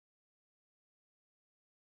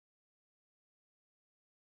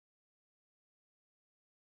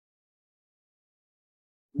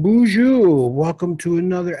Bonjour, welcome to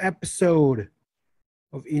another episode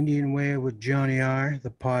of Indian Way with Johnny R, the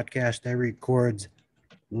podcast that records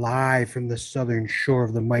live from the southern shore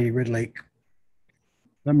of the mighty Red Lake.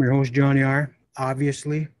 I'm your host, Johnny R,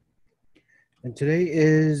 obviously, and today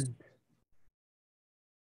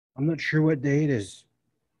I'm not sure what day it is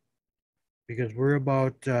because we're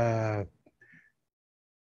about, what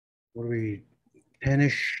are we,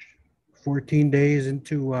 10-ish, 14 days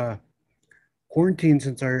into quarantine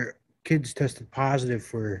since our kids tested positive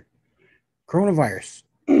for coronavirus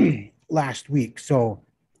last week. So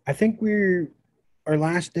I think our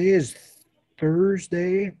last day is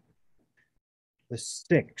Thursday, the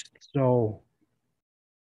 6th. So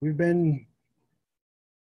we've been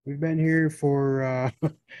we've been here for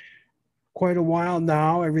quite a while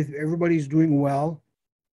now. Everybody's doing well.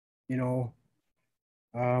 You know,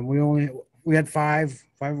 we had five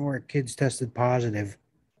of our kids tested positive,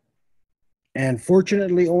 and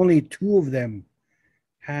fortunately, only two of them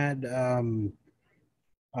had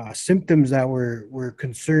symptoms that were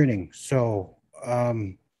concerning. So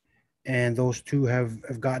and those two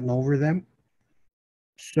have gotten over them.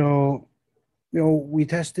 So we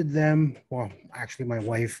tested them. Well, actually, my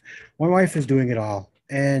wife is doing it all,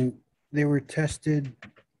 and they were tested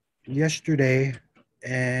yesterday,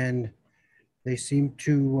 and they seem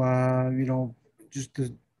to, just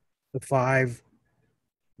the five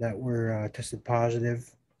that were tested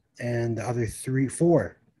positive, and the other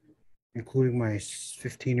four, including my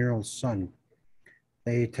 15-year-old son,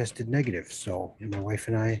 they tested negative. So, and my wife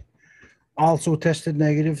and I also tested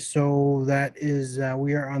negative. So that is,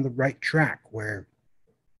 we are on the right track where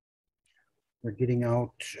we're getting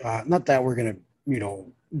out. Not that we're gonna,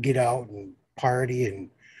 get out and party and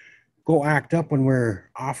go act up when we're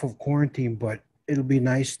off of quarantine, but it'll be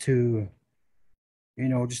nice to,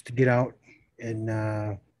 just to get out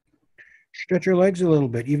and stretch your legs a little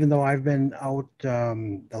bit. Even though I've been out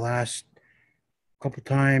the last couple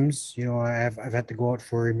times, I've had to go out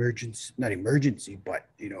for emergency, not emergency, but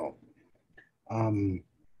um,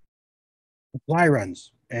 fly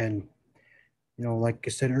runs, and like I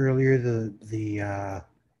said earlier, the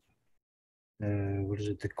what is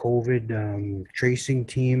it, the COVID tracing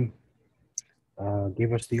team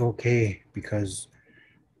gave us the okay because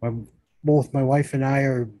my, both my wife and I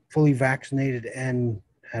are fully vaccinated and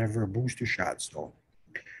had our booster shot. So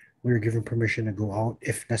we were given permission to go out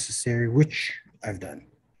if necessary, which I've done.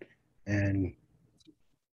 And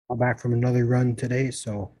I'm back from another run today.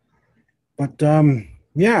 So, but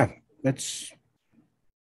yeah, that's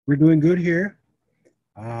we're doing good here.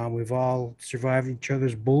 We've all survived each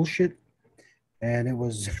other's bullshit, and it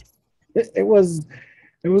was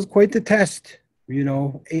it was quite the test.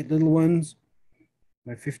 Eight little ones.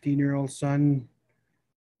 My 15-year-old son,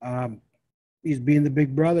 um, he's being the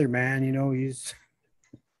big brother, man. He's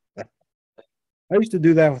I used to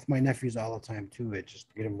do that with my nephews all the time too. It just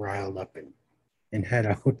to get them riled up and head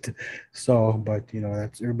out. So, but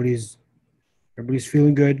that's everybody's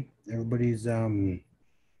feeling good. Everybody's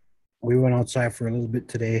we went outside for a little bit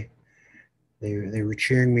today. They were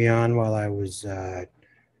cheering me on while I was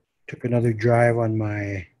took another drive on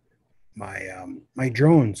my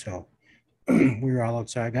drone. So we were all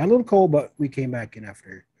outside. Got a little cold, but we came back in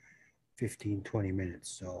after 15, 20 minutes.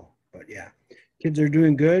 So, but yeah, kids are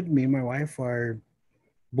doing good. Me and my wife are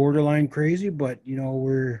borderline crazy, but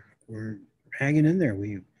we're hanging in there.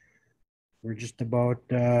 We're just about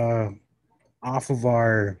off of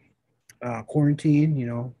our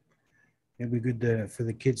quarantine. It'd be good for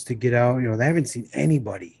the kids to get out. They haven't seen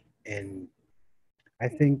anybody, and I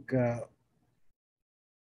think I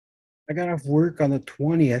got off work on the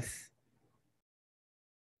 20th,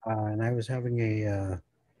 and I was having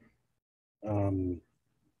um,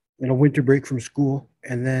 winter break from school,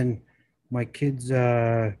 and then my kids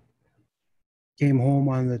came home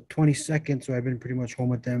on the 22nd, so I've been pretty much home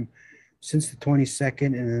with them since the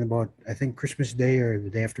 22nd, and then about, I think, Christmas Day or the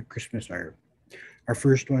day after Christmas, our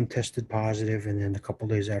first one tested positive, and then a couple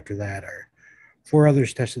days after that, our four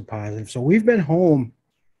others tested positive. So we've been home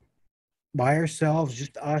by ourselves,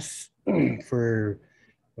 just us, for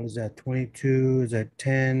what is that, 22? Is that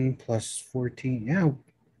 10 plus 14? Yeah,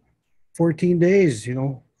 14 days.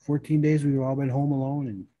 14 days we've all been home alone,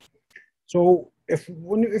 and so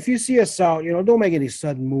if you see us out, don't make any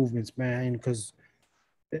sudden movements, man, because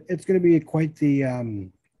it's going to be quite the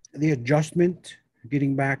adjustment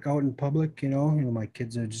getting back out in public. My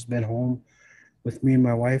kids have just been home with me and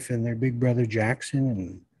my wife and their big brother Jackson,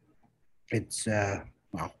 and it's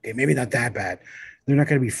well, okay, maybe not that bad. They're not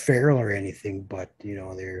going to be feral or anything, but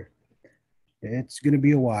they're it's going to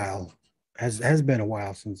be a while. Has been a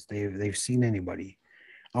while since they've seen anybody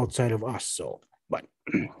outside of us. So But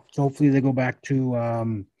so hopefully they go back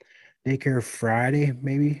to daycare Friday,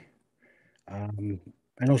 maybe. Um,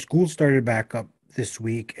 I know school started back up this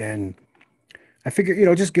week, and I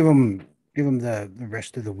figure, just give them the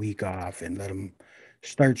rest of the week off and let them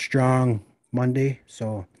start strong Monday.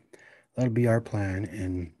 So that'll be our plan.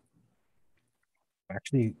 And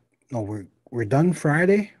actually, no, we're done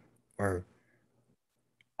Friday, or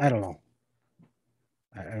I don't know.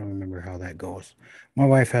 I don't remember how that goes. My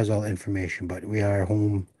wife has all the information, but we are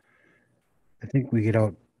home. I think we get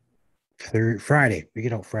out Friday. We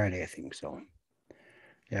get out Friday, I think so.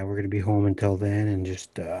 Yeah, we're gonna be home until then, and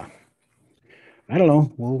just I don't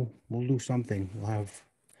know. We'll do something. We'll have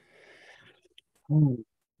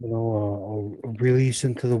a release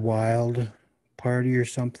into the wild party or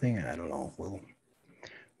something. I don't know. We'll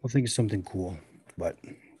think of something cool. But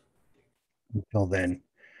until then,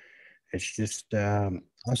 it's just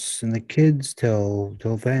us and the kids till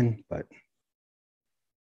then. But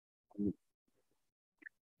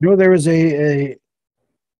there was a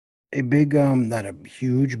big not a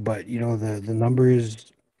huge, but the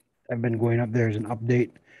numbers have been going up. There's an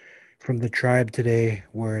update from the tribe today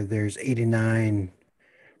where there's 89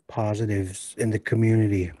 positives in the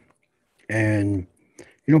community. And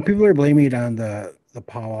people are blaming it on the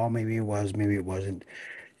powwow. Maybe it was, maybe it wasn't.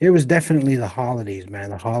 It was definitely the holidays, man.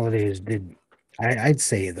 The holidays did. I'd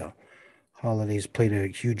say the holidays played a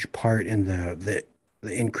huge part in the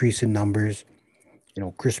increase in numbers.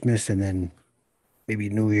 Christmas and then maybe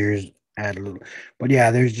New Year's add a little. But yeah,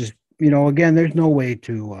 there's just again, there's no way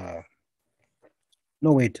to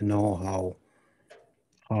know how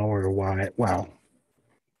or why. Well,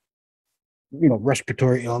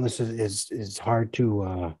 respiratory illness is hard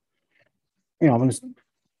to I'm gonna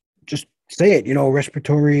just say it.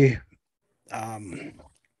 Respiratory um,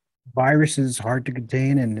 virus is hard to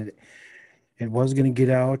contain, and it was going to get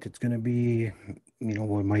out. It's going to be,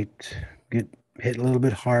 we might get hit a little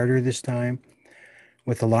bit harder this time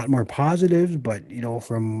with a lot more positives. But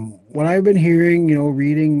from what I've been hearing,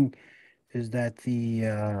 reading, is that the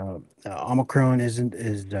Omicron isn't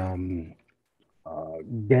as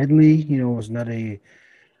deadly. It's not a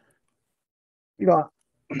you know.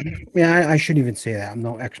 Yeah, I shouldn't even say that. I'm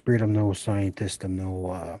no expert. I'm no scientist. I'm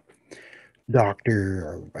no doctor,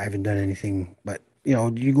 or I haven't done anything. But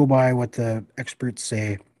you go by what the experts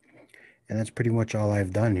say, and that's pretty much all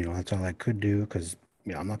I've done. That's all I could do because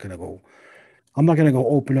I'm not gonna go. I'm not gonna go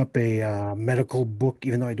open up a medical book,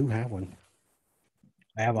 even though I do have one.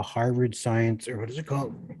 I have a Harvard Science, or what is it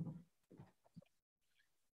called?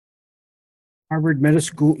 Harvard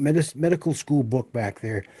Medical School book back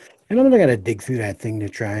there, and I'm not gonna dig through that thing to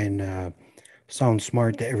try and sound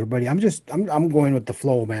smart to everybody. I'm going with the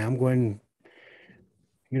flow, man. I'm going.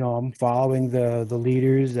 I'm following the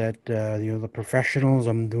leaders that the professionals.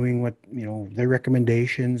 I'm doing what their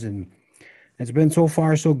recommendations, and it's been so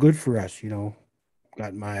far so good for us.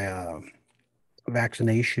 Got my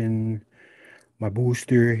vaccination, my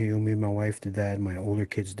booster. Me and my wife did that. My older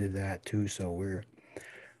kids did that too. So we're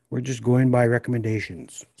just going by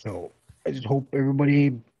recommendations. So I just hope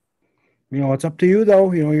everybody. It's up to you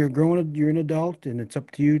though. You're an adult, and it's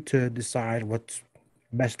up to you to decide what's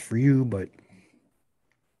best for you. But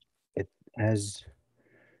it has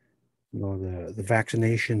the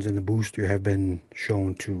vaccinations and the booster have been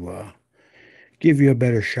shown to give you a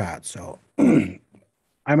better shot. So I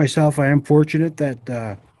myself, I am fortunate that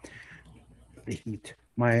the heat.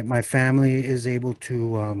 My family is able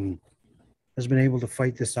to has been able to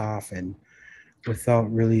fight this off, and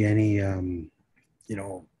without really any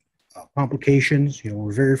complications.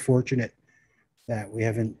 We're very fortunate that we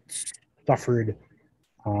haven't suffered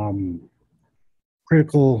um,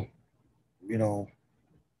 critical. You know,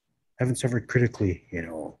 haven't suffered critically.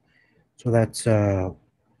 So that's we're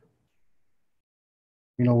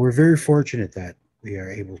very fortunate that we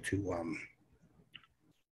are able to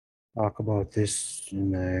talk about this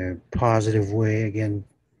in a positive way. Again,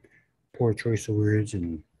 poor choice of words,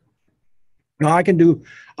 and I can do.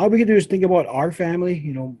 All we can do is think about our family.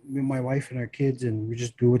 Me and my wife and our kids, and we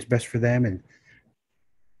just do what's best for them, and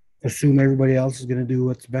assume everybody else is going to do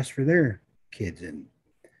what's best for their kids, and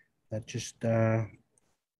that's just pretty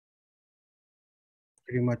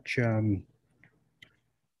much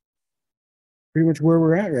pretty much where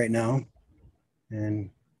we're at right now. And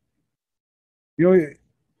you know,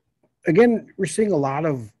 again, we're seeing a lot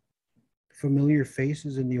of familiar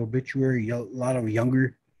faces in the obituary. A lot of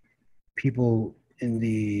younger people in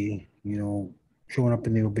the showing up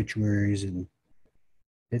in the obituaries, and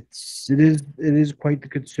it is quite the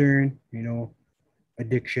concern.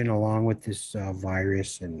 Addiction along with this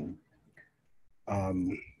virus, and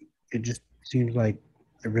um, it just seems like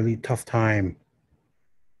a really tough time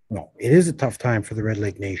No, it is a tough time for the Red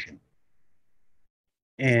Lake Nation.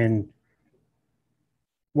 And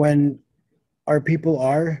when our people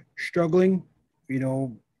are struggling, you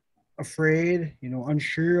know, afraid,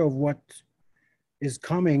 unsure of what is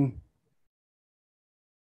coming,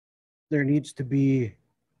 there needs to be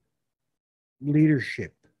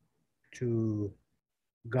leadership to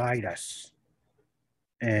guide us.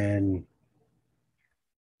 And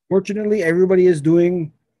fortunately, everybody is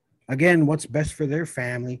doing, again, what's best for their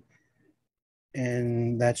family.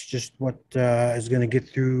 And that's just what is going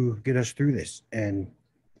to get us through this. And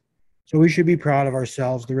so we should be proud of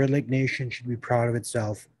ourselves. The Red Lake Nation should be proud of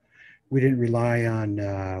itself. We didn't rely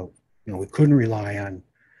on, we couldn't rely on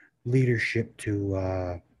leadership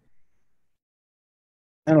to,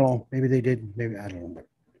 I don't know, maybe they did, maybe, I don't know, but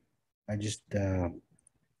I just, a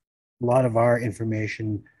lot of our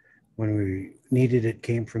information when we needed it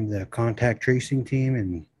came from the contact tracing team,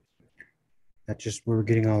 and that's just where we're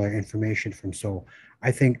getting all our information from. So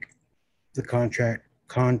I think the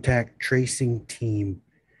contact tracing team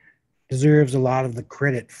deserves a lot of the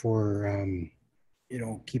credit for,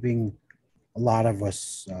 keeping a lot of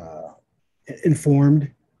us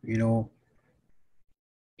informed, you know,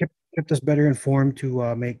 kept us better informed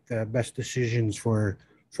to make the best decisions for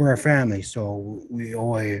our family. So we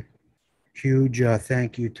owe a huge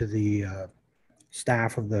thank you to the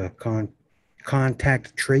staff of the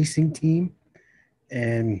contact tracing team.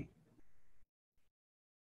 And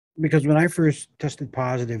because when I first tested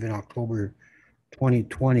positive in October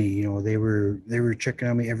 2020, they were checking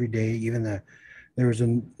on me every day. Even there was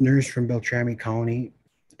a nurse from Beltrami County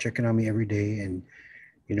checking on me every day, and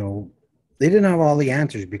you know they didn't have all the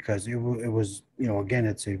answers because it was again,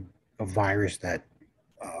 it's a virus that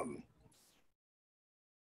um,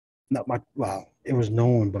 not much. Well, it was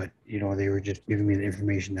known, but they were just giving me the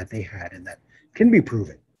information that they had and that can be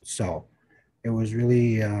proven. So it was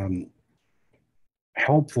really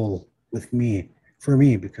helpful with me for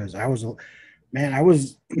me because I was, man, I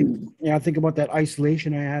was, I think about that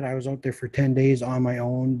isolation I had. I was out there for 10 days on my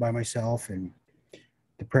own by myself, and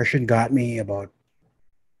depression got me about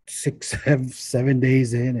 7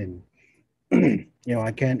 days in. And,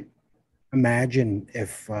 I can't imagine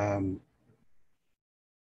if, my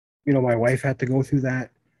wife had to go through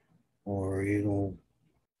that, or,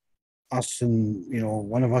 us and,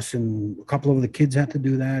 one of us and a couple of the kids had to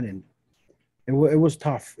do that. And it was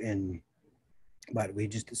tough. But we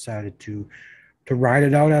just decided to ride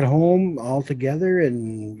it out at home all together.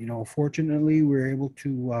 And, fortunately, we're able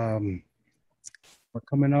to, we're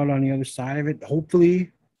coming out on the other side of it,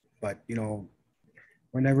 hopefully. But,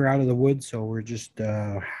 we're never out of the woods. So we're just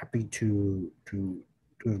happy to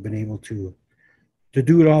have been able to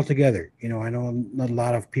do it all together. I know not a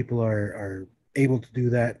lot of people are able to do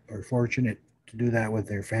that or fortunate to do that with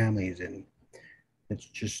their families. And it's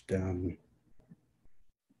just, I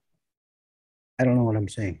don't know what I'm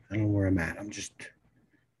saying. I don't know where I'm at. I'm just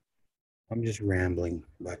rambling.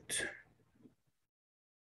 But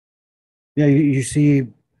yeah, you see,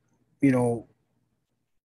 you know,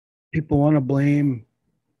 people want to blame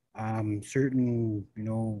certain,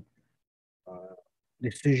 uh,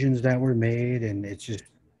 decisions that were made, and it's just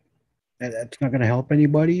that's not going to help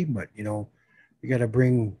anybody. But you got to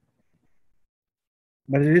bring,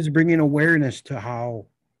 but it is bringing awareness to how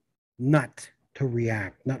not to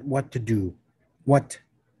react, not what to do, what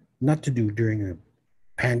not to do during a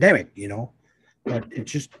pandemic. But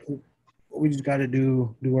it's just we just got to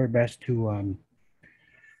do our best to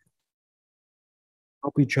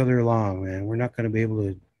help each other along, man. We're not going to be able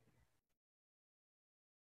to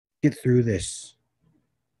get through this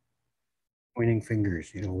pointing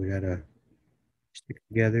fingers. We gotta stick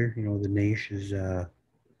together. The nation is a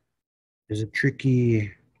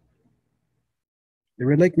tricky. The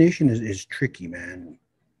Red Lake Nation is tricky, man.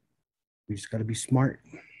 We just gotta be smart.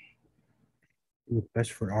 Do what's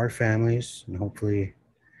best for our families, and hopefully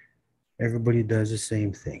everybody does the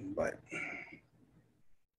same thing. But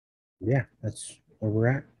yeah, that's where we're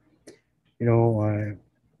at.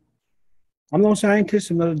 I'm no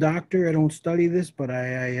scientist. I'm not a doctor. I don't study this, but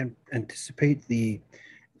I anticipate the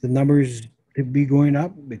numbers to be going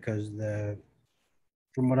up because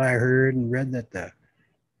from what I heard and read that the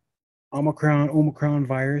Omicron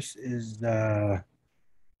virus is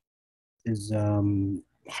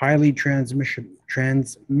highly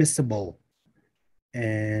transmissible,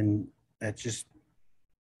 and that's just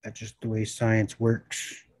the way science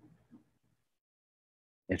works.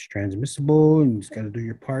 It's transmissible, and you just got to do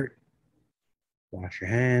your part. Wash your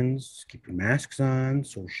hands, keep your masks on,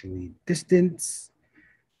 socially distance,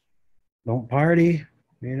 don't party.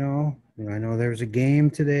 I know there was a game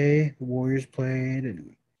today the Warriors played,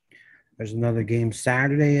 and There's another game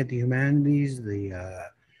Saturday at the Humanities, the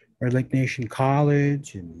Red Lake Nation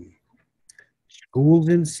College, and school's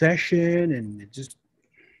in session, and it just,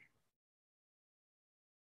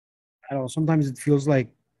 I don't know, sometimes it feels like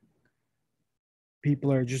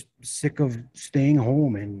people are just sick of staying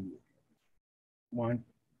home and want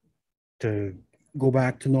to go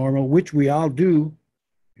back to normal, which we all do.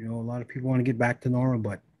 You know, a lot of people want to get back to normal,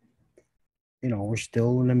 but you know, we're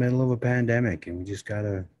still in the middle of a pandemic and we just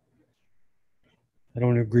gotta, I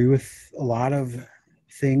don't agree with a lot of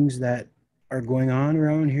things that are going on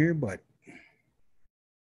around here, but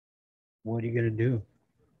what are you gonna do?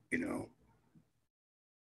 You know,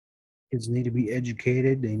 kids need to be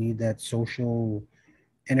educated, they need that social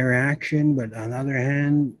interaction, but on the other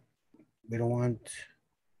hand, we don't want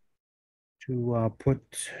to put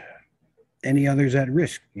any others at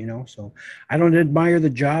risk, you know. So I don't admire the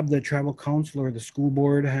job the tribal council or the school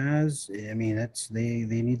board has. I mean, that's they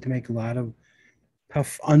need to make a lot of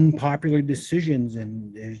tough, unpopular decisions,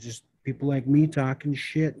 and there's just people like me talking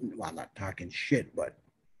shit. Well, not talking shit, but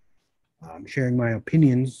sharing my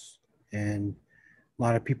opinions, and a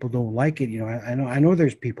lot of people don't like it. You know, I know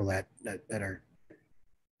there's people that are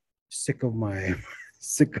sick of my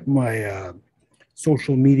sick of my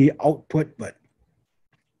social media output, but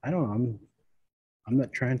I don't know. I'm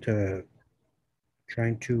not trying to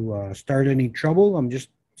start any trouble. I'm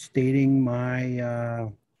just stating my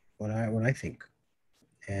what I think,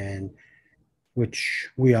 and which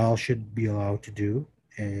we all should be allowed to do.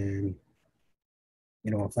 And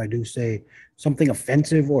you know, if I do say something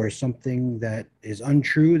offensive or something that is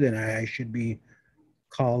untrue, then I should be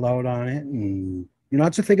called out on it. And you know,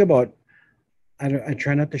 that's the thing about I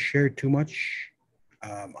try not to share too much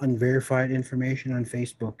unverified information on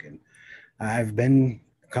Facebook, and I've been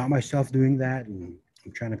caught myself doing that, and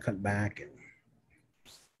I'm trying to cut back. And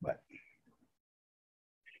but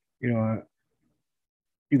you know,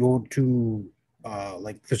 you go to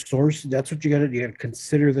like the source. That's what you gotta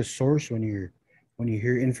consider the source when you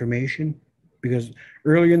hear information, because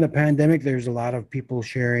earlier in the pandemic, there's a lot of people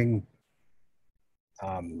sharing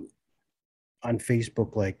um, on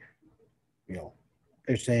Facebook, like, you know,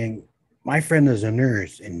 they're saying my friend is a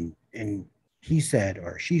nurse, and he said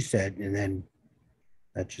or she said, and then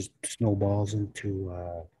that just snowballs into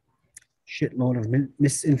a shitload of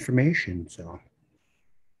misinformation. So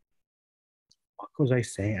what was I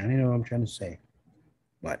saying? I don't know what I'm trying to say,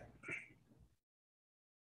 but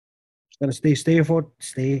gotta stay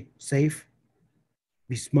safe,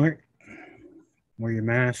 be smart, wear your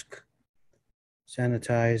mask,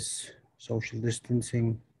 sanitize, social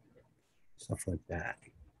distancing, stuff like that.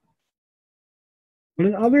 But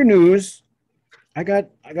in other news, I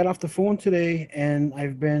got off the phone today, and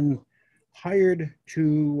I've been hired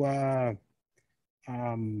to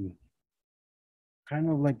um, kind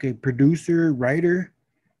of like a producer writer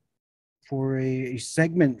for a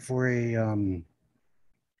segment for a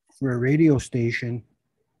radio station.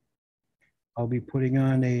 I'll be putting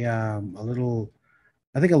on a little,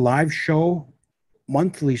 I think, a live show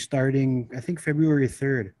monthly starting, I think, February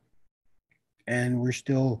 3rd, and we're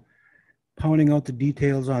still pounding out the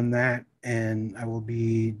details on that. And I will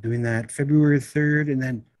be doing that February 3rd, and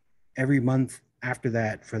then every month after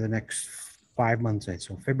that for the next 5 months.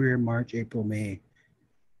 So February, March, April, May,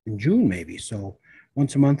 and June maybe. So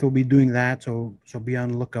once a month we'll be doing that. So be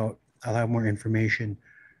on the lookout. I'll have more information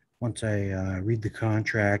once I read the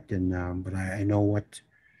contract, and but I know what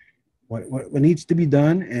needs to be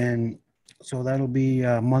done, and so that'll be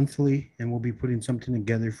monthly, and we'll be putting something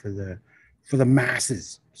together for the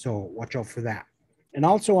masses. So watch out for that. And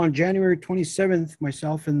also on January 27th,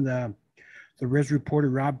 myself and the Res reporter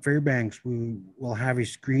Rob Fairbanks, we will have a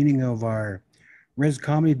screening of our Res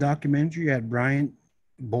comedy documentary at Bryant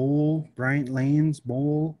Lane's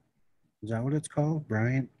Bowl. Is that what it's called?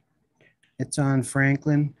 Bryant. It's on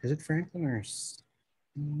Franklin. Is it Franklin or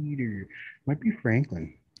Cedar? Might be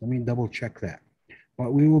Franklin. Let me double check that.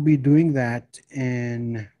 But we will be doing that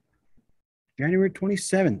in January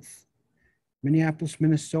 27th, Minneapolis,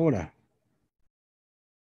 Minnesota.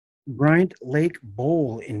 Bryant Lake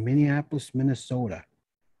Bowl in Minneapolis, Minnesota.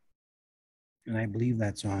 And I believe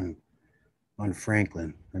that's on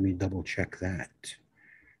Franklin. Let me double check that.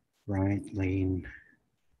 Bryant Lane,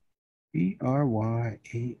 Bryant,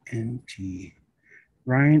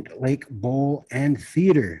 Bryant Lake Bowl and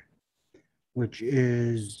Theater, which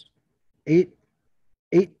is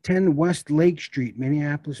 810 West Lake Street,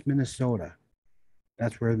 Minneapolis, Minnesota.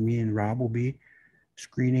 That's where me and Rob will be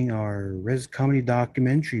screening our Res comedy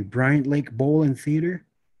documentary, Bryant Lake Bowl and Theater,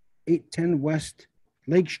 810 West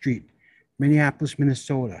Lake Street, Minneapolis,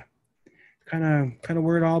 Minnesota. Kind of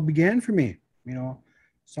where it all began for me, you know.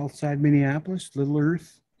 South Side Minneapolis, Little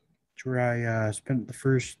Earth. It's where I spent the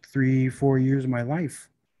first 3, 4 years of my life.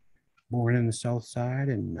 Born in the South Side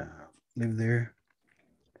and lived there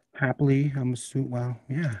happily. I'm assuming. Well,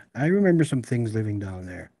 yeah, I remember some things living down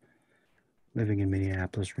there. Living in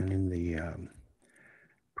Minneapolis, running the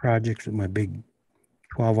projects with my big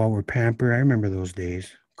 12-hour pamper. I remember those days.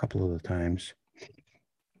 A couple of the times.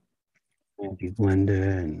 Auntie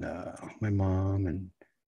Glenda and my mom and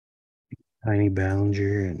Tiny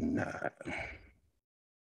Ballinger and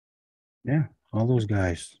yeah, all those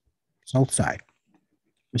guys. South Side.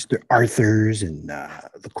 Mr. Arthur's and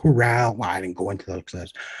the Corral. Well, I didn't go into those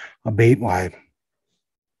because a baby. Well,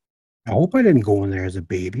 I hope I didn't go in there as a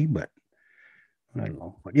baby, but I don't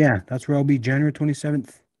know. But yeah, that's where I'll be January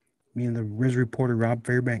 27th. Me and the Riz reporter Rob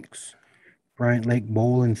Fairbanks, Bryant Lake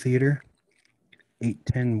Bowl and Theater,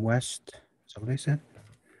 810 West. Is that what I said?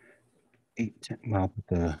 810. Well,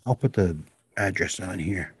 I'll put the address on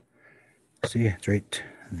here. See, it's right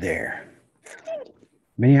there.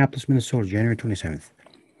 Minneapolis, Minnesota, January 27th.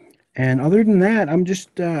 And other than that, I'm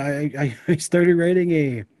just I started writing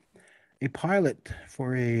a pilot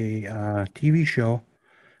for a TV show.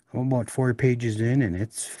 I'm about 4 pages in, and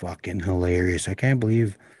it's fucking hilarious. I can't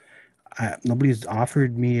believe nobody's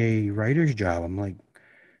offered me a writer's job. I'm like,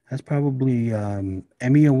 that's probably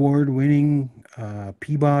Emmy Award winning,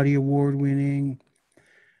 Peabody Award winning,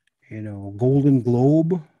 Golden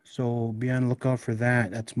Globe. So be on the lookout for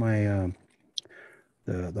that. That's my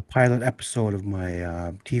the pilot episode of my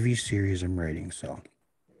TV series I'm writing. So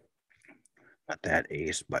not that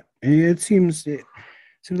ace, but it seems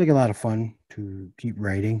like a lot of fun to keep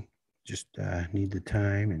writing. Just need the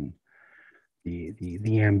time and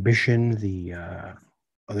the ambition, the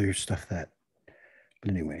other stuff that. But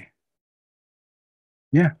anyway,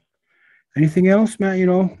 yeah. Anything else, Matt?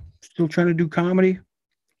 Still trying to do comedy.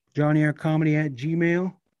 Johnny R Comedy at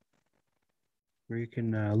Gmail, where you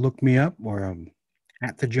can look me up, or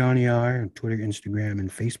at the Johnny R on Twitter, Instagram, and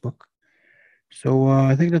Facebook. So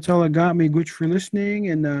I think that's all I got. Me Gwitch for listening,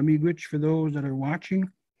 and me Gwitch for those that are watching.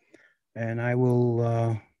 And I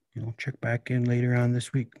will check back in later on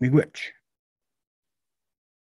this week. Me Gwitch.